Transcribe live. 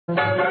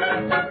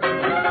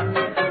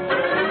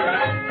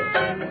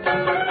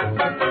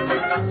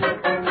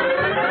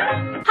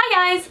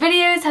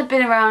Videos have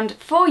been around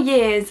for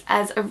years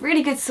as a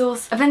really good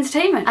source of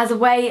entertainment, as a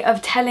way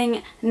of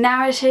telling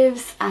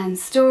narratives and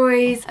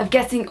stories, of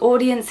getting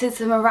audiences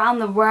from around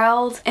the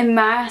world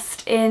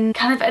immersed in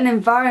kind of an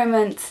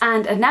environment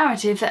and a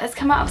narrative that has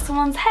come out of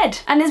someone's head,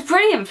 and is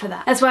brilliant for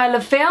that. That's why I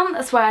love film,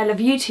 that's why I love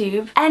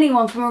YouTube.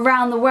 Anyone from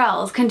around the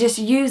world can just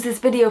use this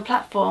video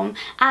platform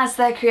as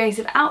their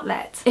creative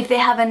outlet. If they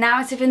have a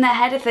narrative in their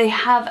head, if they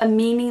have a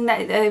meaning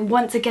that they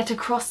want to get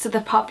across to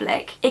the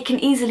public, it can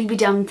easily be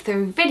done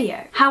through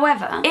video.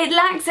 However, it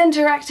lacks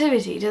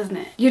interactivity, doesn't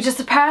it? You're just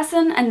a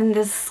person and then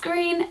there's a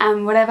screen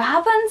and whatever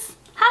happens,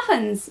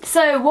 happens.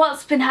 So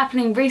what's been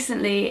happening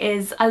recently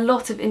is a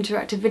lot of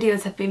interactive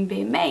videos have been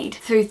being made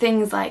through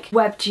things like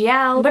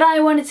WebGL, but I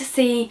wanted to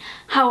see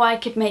how I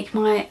could make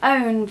my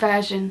own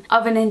version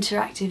of an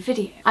interactive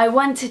video. I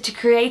wanted to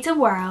create a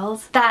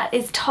world that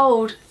is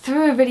told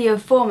through a video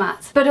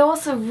format, but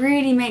also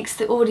really makes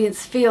the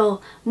audience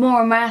feel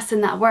more immersed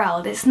in that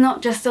world. It's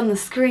not just on the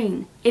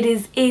screen, it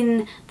is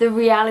in the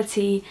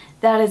reality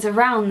that is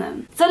around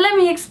them. So let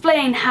me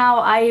explain how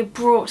I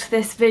brought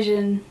this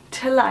vision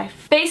to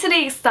life.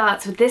 Basically it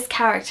starts with this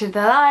character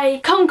that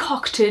I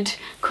concocted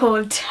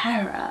called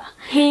Terra.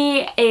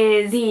 He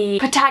is the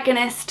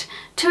protagonist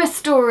to a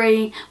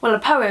story, well, a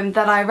poem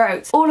that I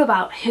wrote all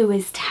about who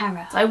is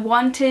Terra. I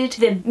wanted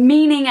the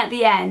meaning at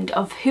the end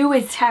of who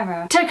is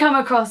Terra to come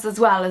across as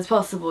well as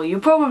possible. You're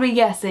probably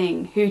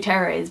guessing who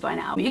Terra is by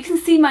now. You can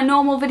see my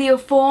normal video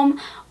form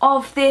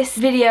of this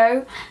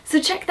video, so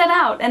check that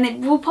out and it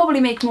will probably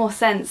make more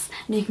sense.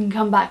 And you can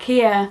come back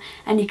here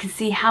and you can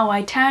see how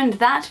I turned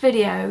that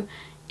video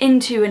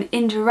into an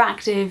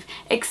interactive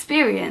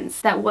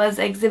experience that was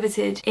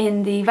exhibited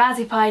in the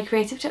Raspberry Pi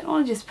Creative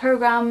Technoologist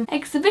program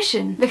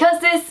exhibition. Because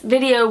this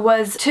video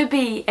was to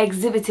be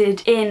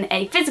exhibited in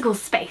a physical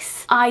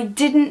space, I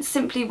didn't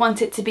simply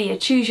want it to be a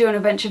choose your own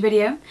adventure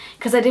video,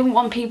 because I didn't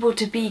want people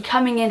to be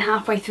coming in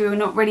halfway through and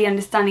not really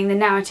understanding the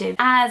narrative.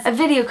 As a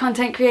video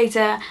content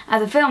creator,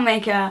 as a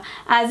filmmaker,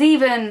 as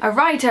even a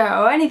writer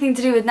or anything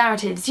to do with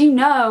narratives, you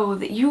know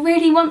that you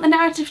really want the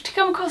narrative to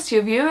come across to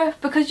your viewer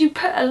because you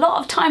put a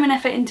lot of time and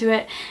effort into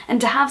it,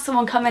 and to have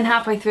someone come in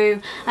halfway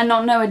through and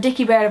not know a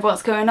dicky bird of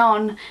what's going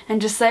on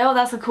and just say, oh,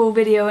 that's a cool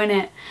video,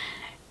 innit?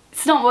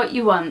 It's not what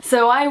you want.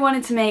 So I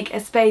wanted to make a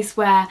space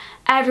where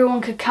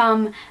everyone could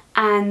come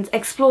and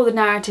explore the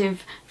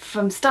narrative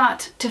from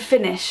start to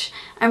finish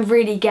and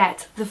really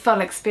get the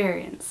full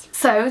experience.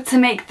 So to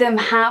make them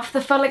have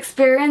the full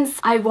experience,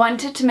 I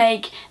wanted to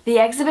make the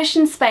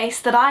exhibition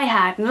space that I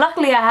had, and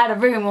luckily I had a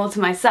room all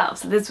to myself,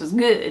 so this was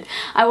good.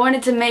 I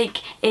wanted to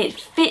make it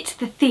fit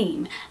the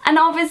theme, and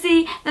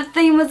obviously the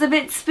theme was a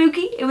bit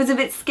spooky, it was a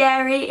bit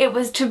scary. It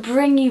was to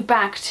bring you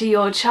back to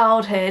your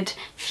childhood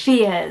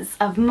fears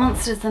of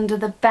monsters under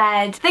the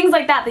bed, things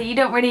like that that you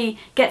don't really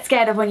get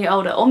scared of when you're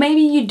older, or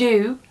maybe you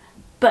do,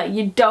 but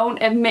you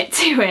don't admit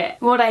to it.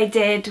 What I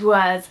did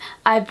was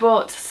I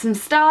brought some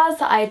stars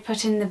that I had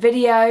put in the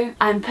video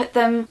and put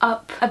them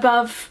up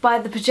above by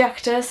the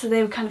projector so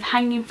they were kind of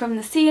hanging from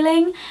the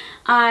ceiling.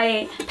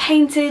 I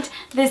painted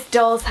this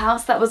doll's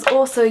house that was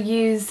also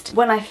used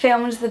when I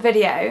filmed the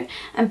video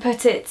and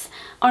put it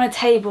on a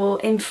table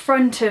in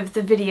front of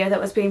the video that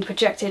was being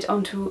projected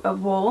onto a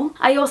wall.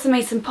 I also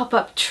made some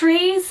pop-up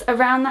trees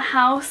around the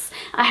house.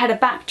 I had a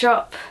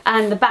backdrop,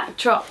 and the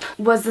backdrop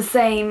was the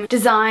same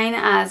design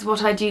as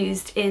what I'd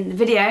used in the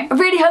video. I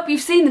really hope you've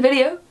seen the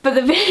video, but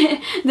the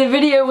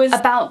video was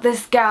about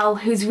this girl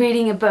who's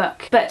reading a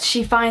book, but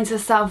she finds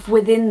herself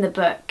within the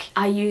book.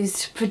 I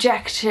used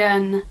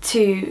projection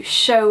to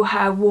show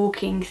her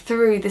walking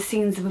through the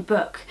scenes of a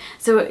book,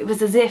 so it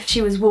was as if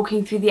she was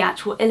walking through the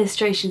actual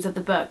illustrations of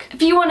the book.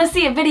 If you want to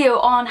see a video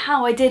on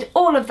how I did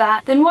all of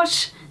that, then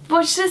watch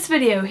this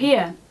video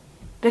here,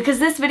 because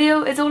this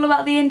video is all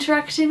about the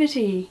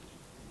interactivity.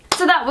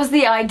 So that was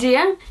the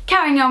idea.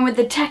 Carrying on with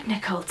the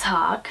technical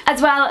talk,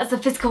 as well as the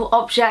physical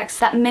objects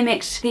that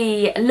mimicked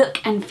the look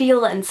and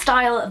feel and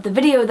style of the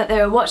video that they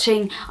were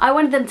watching, I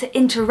wanted them to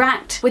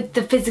interact with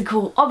the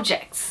physical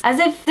objects, as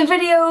if the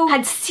video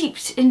had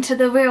seeped into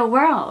the real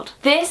world.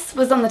 This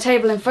was on the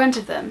table in front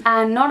of them,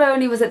 and not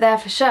only was it there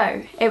for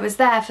show, it was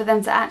there for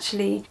them to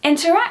actually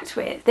interact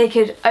with. They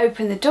could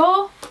open the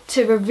door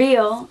to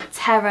reveal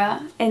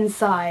Terra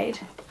inside.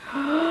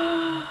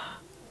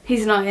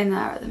 He's not in there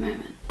at the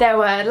moment. There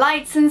were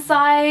lights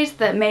inside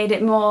that made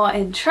it more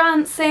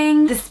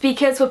entrancing. The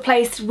speakers were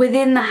placed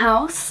within the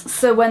house,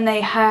 so when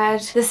they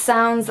heard the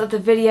sounds of the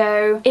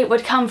video, it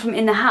would come from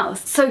in the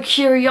house. So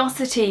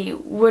curiosity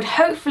would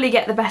hopefully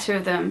get the better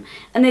of them,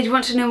 and they'd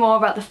want to know more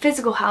about the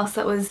physical house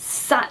that was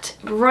sat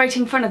right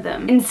in front of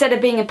them, instead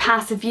of being a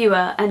passive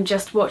viewer and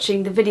just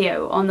watching the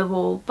video on the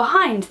wall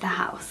behind the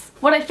house.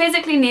 What I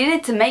physically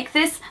needed to make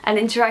this an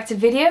interactive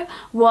video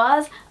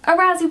was a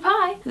Raspberry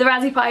Pi. The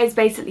Raspberry Pi is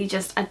basically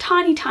just a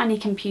tiny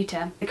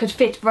computer that could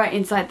fit right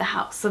inside the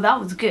house, so that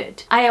was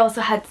good. I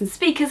also had some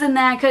speakers in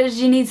there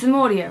because you need some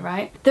audio,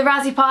 right? The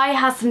Raspberry Pi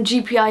has some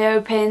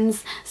GPIO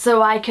pins,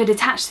 so I could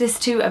attach this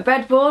to a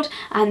breadboard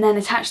and then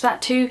attach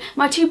that to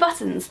my 2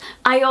 buttons.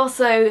 I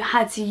also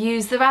had to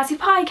use the Raspberry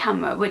Pi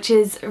camera, which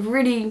is a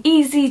really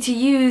easy to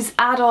use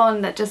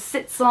add-on that just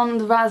sits on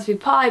the Raspberry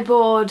Pi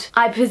board.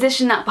 I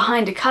positioned that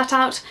behind a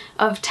cutout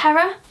of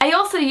Terra. I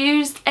also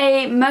used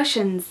a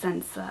motion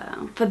sensor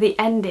for the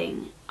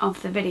ending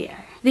of the video.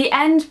 The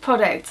end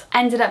product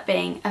ended up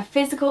being a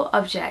physical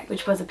object,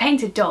 which was a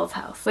painted doll's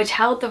house, which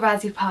held the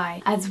Raspberry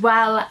Pi as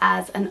well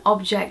as an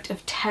object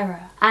of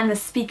Terra and the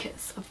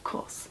speakers, of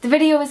course. The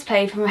video was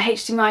played from a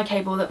HDMI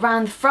cable that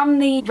ran from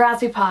the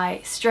Raspberry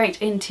Pi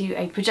straight into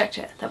a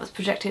projector that was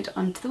projected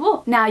onto the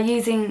wall. Now,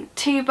 using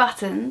 2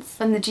 buttons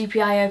from the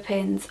GPIO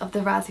pins of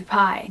the Raspberry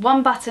Pi,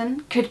 one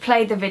button could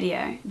play the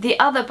video. The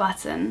other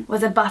button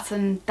was a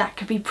button that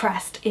could be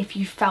pressed if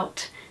you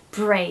felt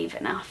brave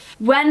enough.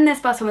 When this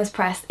button was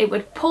pressed, it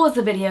would pause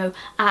the video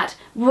at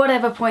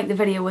whatever point the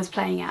video was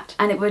playing at,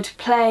 and it would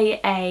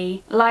play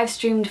a live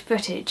streamed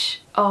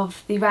footage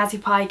of the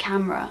Raspberry Pi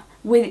camera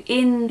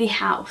within the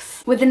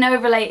house with an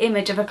overlay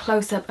image of a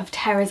close-up of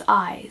Terra's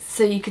eyes,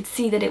 so you could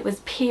see that it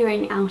was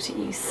peering out at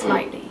you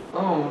slightly.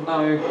 Oh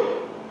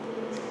no.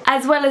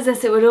 As well as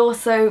this, it would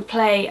also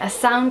play a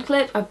sound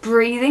clip of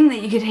breathing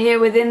that you could hear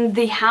within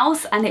the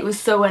house, and it was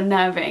so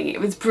unnerving. It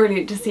was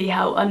brilliant to see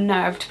how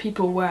unnerved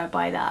people were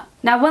by that.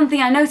 Now, one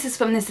thing I noticed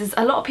from this is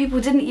a lot of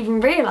people didn't even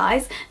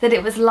realise that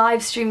it was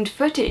live streamed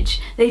footage.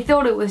 They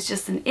thought it was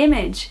just an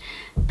image.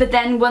 But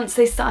then once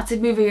they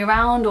started moving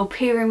around or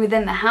peering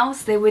within the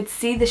house, they would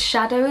see the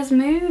shadows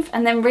move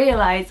and then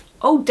realise,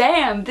 oh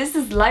damn, this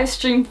is live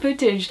stream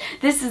footage.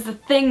 This is the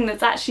thing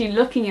that's actually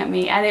looking at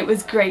me, and it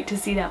was great to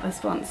see that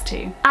response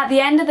too. At the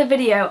end of the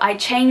video, I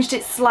changed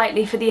it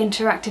slightly for the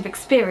interactive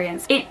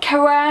experience. It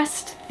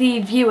coerced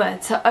the viewer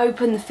to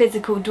open the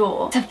physical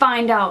door to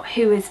find out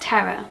who is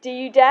Terra. Do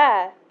you dare?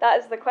 That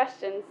is the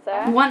question,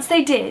 sir. Once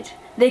they did,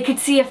 they could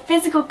see a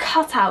physical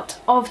cutout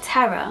of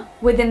Terra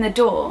within the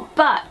door,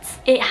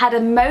 but it had a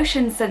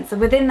motion sensor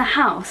within the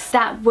house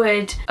that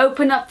would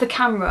open up the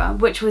camera,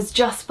 which was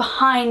just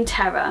behind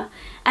Terra,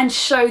 and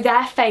show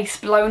their face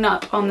blown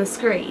up on the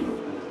screen.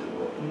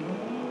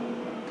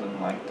 Don't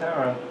like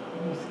Terra.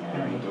 It's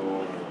scary.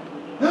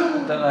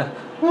 Don't know.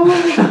 Oh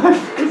my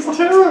god, it's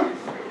Terra!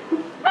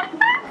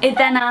 It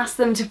then asked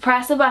them to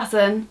press a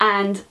button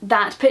and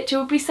that picture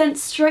would be sent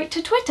straight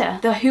to Twitter.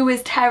 The Who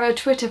is Terra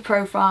Twitter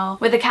profile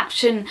with the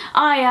caption,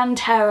 "I am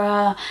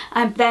Terra,"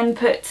 and then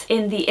put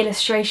in the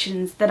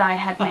illustrations that I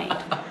had made.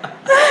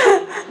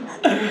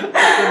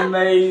 That's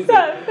amazing.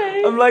 That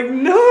face. I'm like,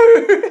 no!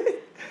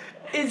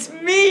 It's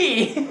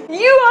me!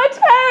 You are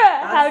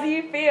Terra! How do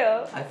you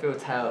feel? I feel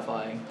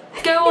terrifying.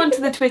 Go onto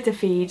the Twitter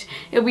feed,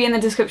 it'll be in the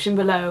description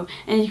below,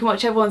 and you can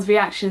watch everyone's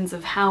reactions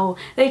of how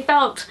they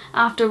felt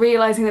after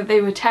realising that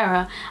they were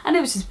Terra, and it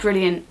was just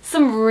brilliant.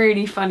 Some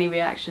really funny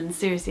reactions,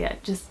 seriously,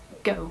 just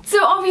go.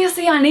 So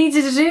obviously I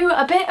needed to do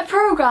a bit of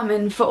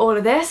programming for all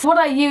of this. What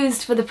I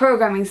used for the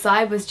programming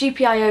side was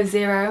GPIO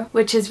 0,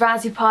 which is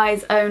Raspberry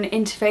Pi's own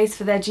interface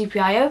for their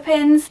GPIO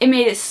pins. It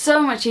made it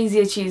so much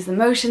easier to use the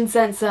motion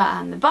sensor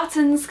and the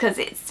buttons because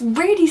it's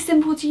really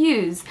simple to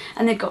use,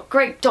 and they've got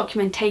great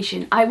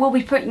documentation. I will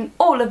be putting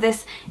all of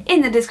this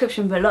in the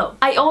description below.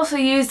 I also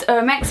used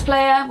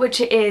omxplayer, which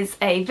is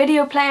a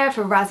video player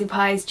for Raspberry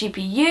Pi's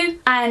GPU,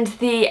 and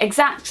the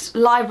exact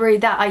library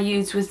that I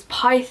used was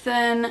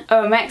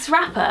python-omxplayer-wrapper.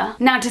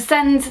 Now, to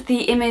send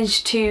the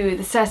image to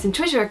the certain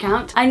Twitter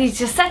account, I need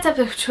to set up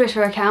a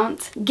Twitter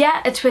account,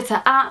 get a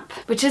Twitter app,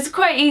 which is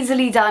quite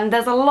easily done.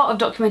 There's a lot of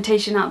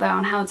documentation out there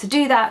on how to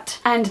do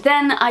that. And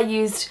then I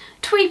used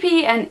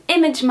Tweepy and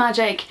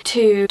ImageMagick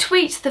to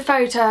tweet the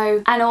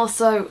photo and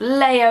also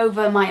lay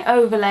over my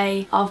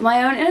overlay of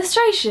my own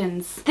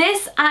illustrations.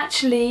 This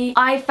actually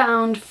I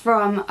found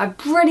from a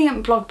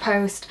brilliant blog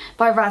post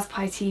by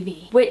Raspberry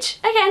TV, which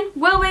again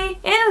will be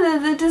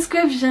in the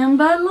description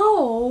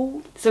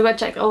below. So go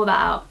check all that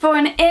out. For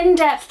an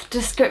in-depth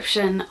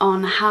description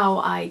on how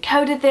I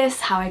coded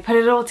this, how I put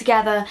it all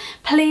together,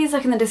 please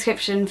look in the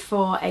description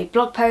for a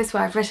blog post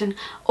where I've written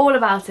all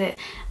about it,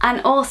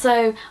 and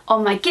also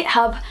on my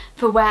GitHub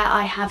for where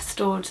I have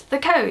stored the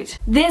code.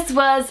 This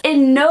was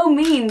in no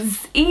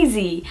means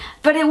easy,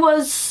 but it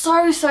was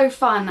so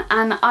fun,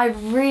 and I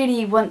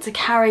really want to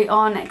carry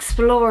on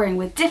exploring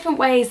with different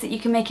ways that you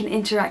can make an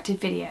interactive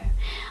video.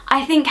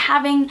 I think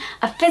having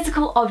a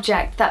physical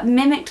object that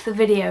mimicked the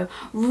video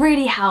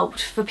really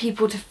helped for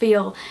people to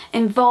feel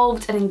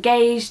involved and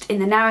engaged in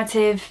the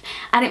narrative,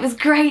 and it was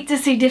great to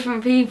see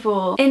different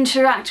people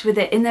interact with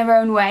it in their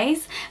own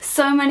ways.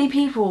 So many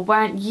people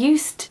weren't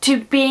used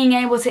to being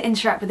able to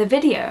interact with a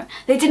video.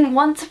 They didn't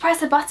want to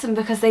press a button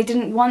because they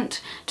didn't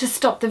want to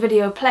stop the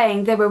video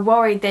playing. They were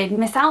worried they'd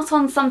miss out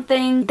on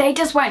something. They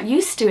just weren't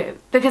used to it,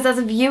 because as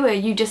a viewer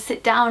you just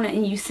sit down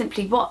and you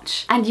simply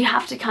watch, and you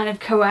have to kind of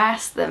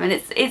coerce them, and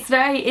it's it's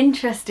very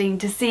interesting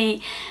to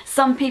see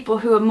some people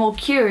who are more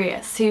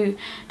curious, who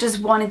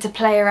just wanted to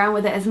play around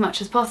with it as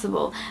much as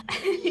possible,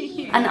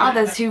 and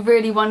others who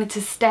really wanted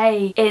to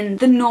stay in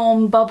the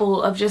norm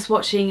bubble of just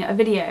watching a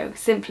video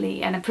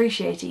simply and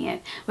appreciating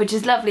it, which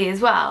is lovely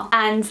as well.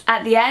 And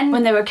at the end,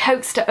 when they were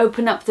coaxed to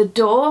open up the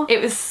door,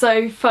 it was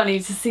so funny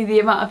to see the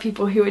amount of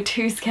people who were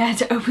too scared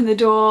to open the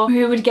door,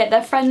 who would get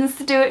their friends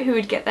to do it, who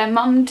would get their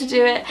mum to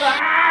do it.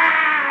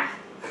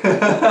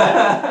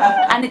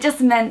 And it just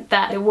meant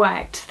that it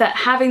worked, that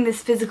having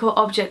this physical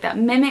object that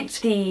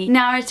mimicked the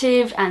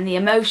narrative and the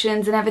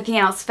emotions and everything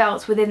else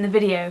felt within the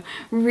video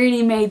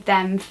really made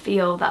them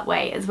feel that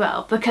way as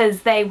well,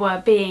 because they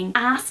were being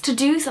asked to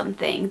do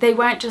something. They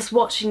weren't just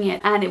watching it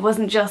and it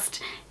wasn't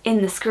just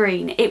in the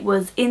screen, it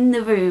was in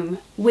the room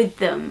with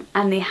them,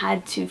 and they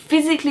had to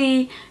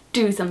physically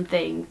do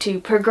something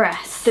to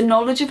progress the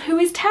knowledge of who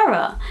is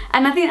Terra,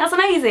 and I think that's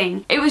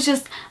amazing. It was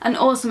just an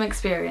awesome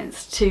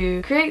experience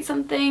to create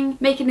something,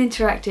 make it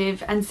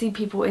interactive, and see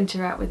people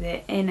interact with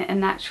it in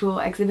an actual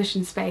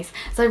exhibition space.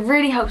 So I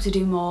really hope to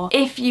do more.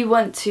 If you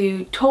want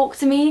to talk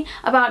to me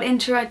about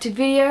interactive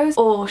videos,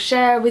 or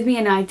share with me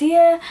an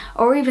idea,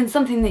 or even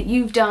something that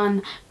you've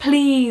done,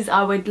 please,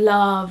 I would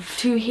love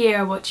to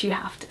hear what you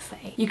have to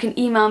say. You can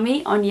email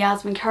me on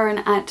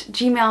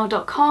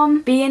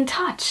yasmincurran@gmail.com. Be in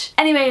touch.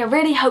 Anyway, I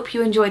really hope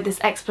you enjoyed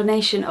this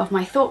explanation of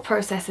my thought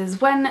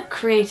processes when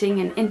creating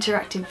an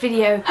interactive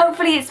video.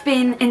 Hopefully it's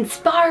been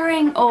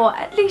inspiring, or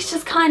at least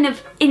just kind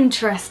of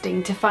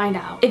interesting to find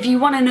out. If you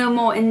want to know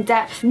more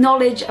in-depth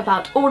knowledge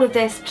about all of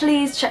this,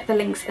 please check the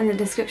links in the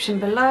description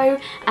below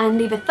and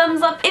leave a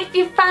thumbs up if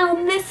you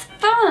found this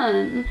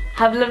fun.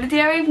 Have a lovely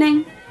day or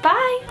evening.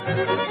 Bye!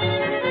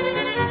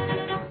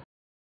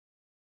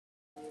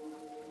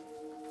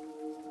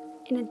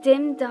 In a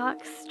dim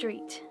dark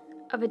street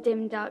of a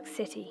dim dark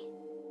city,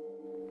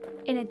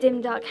 in a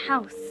dim dark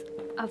house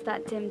of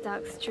that dim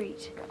dark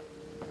street,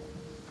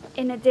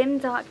 in a dim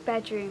dark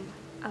bedroom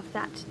of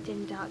that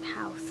dim dark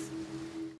house,